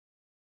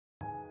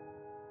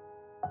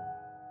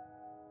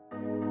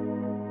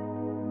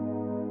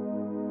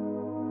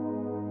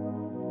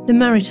The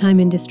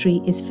maritime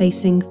industry is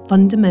facing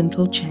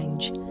fundamental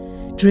change,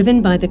 driven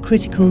by the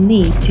critical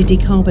need to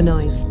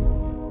decarbonise.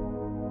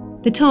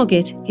 The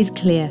target is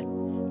clear: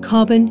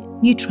 carbon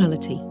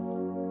neutrality.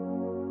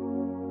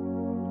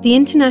 The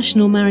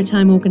International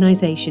Maritime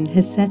Organisation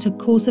has set a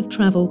course of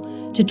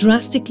travel to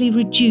drastically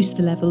reduce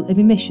the level of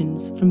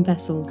emissions from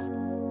vessels.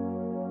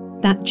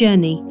 That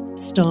journey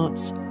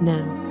starts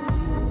now.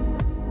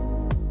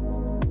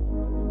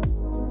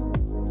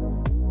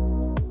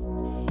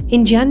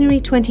 In January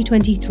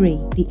 2023,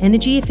 the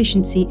Energy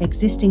Efficiency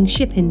Existing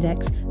Ship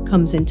Index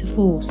comes into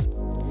force.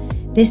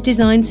 This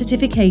design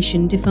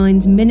certification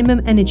defines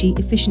minimum energy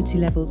efficiency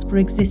levels for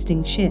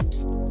existing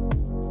ships.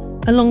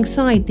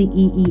 Alongside the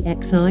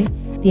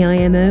EEXI, the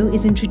IMO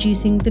is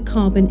introducing the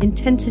Carbon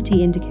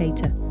Intensity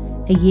Indicator,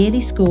 a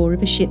yearly score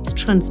of a ship's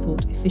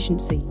transport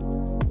efficiency.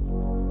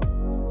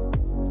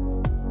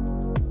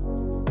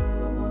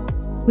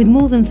 With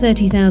more than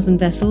 30,000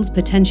 vessels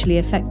potentially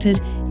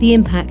affected, the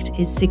impact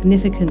is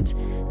significant,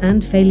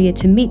 and failure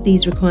to meet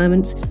these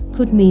requirements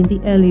could mean the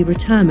early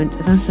retirement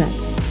of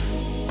assets.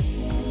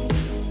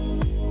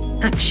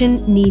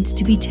 Action needs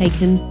to be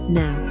taken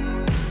now.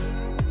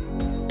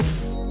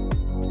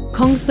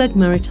 Kongsberg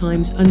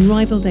Maritime's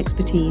unrivalled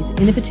expertise,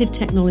 innovative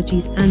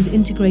technologies and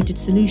integrated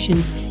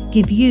solutions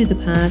give you the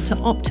power to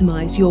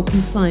optimise your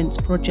compliance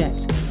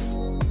project.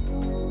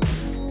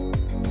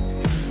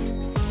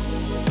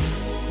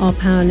 Our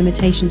power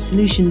limitation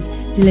solutions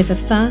deliver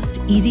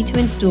fast, easy to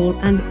install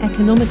and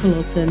economical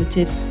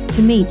alternatives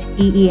to meet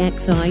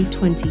EEXI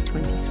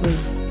 2023.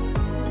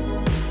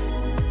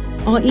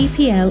 Our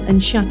EPL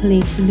and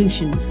Chapelet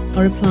solutions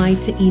are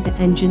applied to either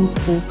engines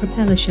or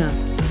propeller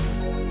shafts.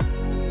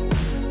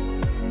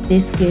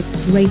 This gives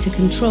greater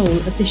control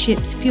of the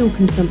ship's fuel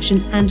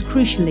consumption and,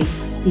 crucially,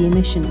 the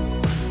emissions.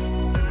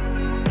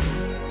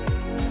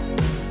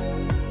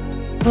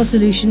 Our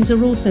solutions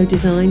are also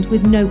designed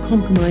with no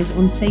compromise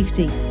on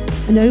safety.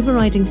 An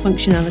overriding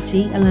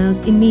functionality allows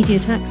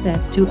immediate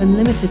access to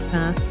unlimited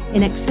power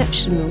in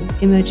exceptional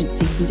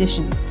emergency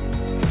conditions.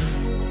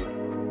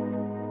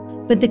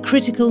 But the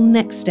critical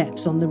next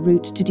steps on the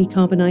route to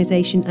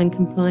decarbonisation and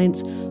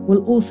compliance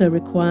will also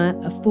require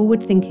a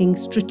forward-thinking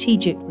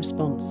strategic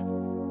response.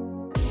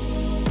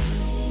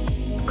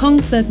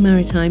 Kongsberg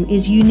Maritime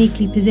is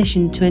uniquely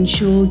positioned to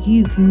ensure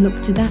you can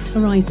look to that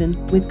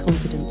horizon with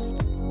confidence.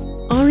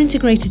 Our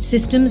integrated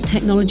systems,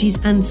 technologies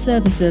and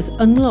services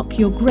unlock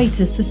your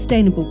greater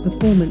sustainable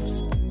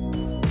performance,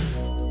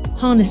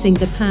 harnessing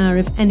the power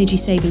of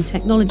energy-saving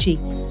technology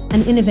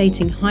and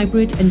innovating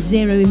hybrid and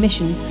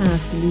zero-emission power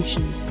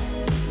solutions.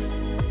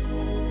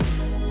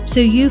 So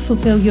you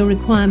fulfil your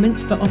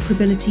requirements for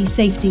operability,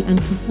 safety and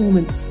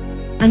performance,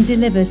 and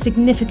deliver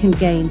significant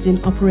gains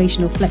in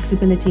operational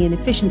flexibility and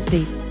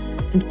efficiency,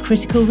 and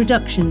critical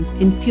reductions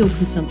in fuel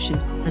consumption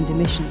and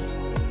emissions.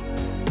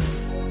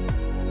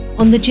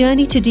 On the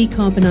journey to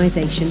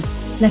decarbonisation,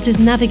 let us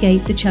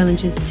navigate the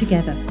challenges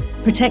together,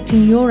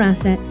 protecting your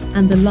assets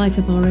and the life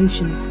of our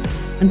oceans,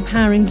 and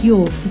powering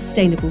your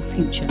sustainable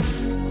future.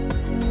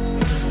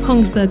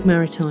 Kongsberg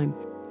Maritime,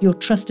 your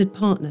trusted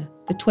partner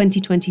for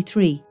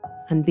 2023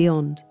 and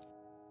beyond.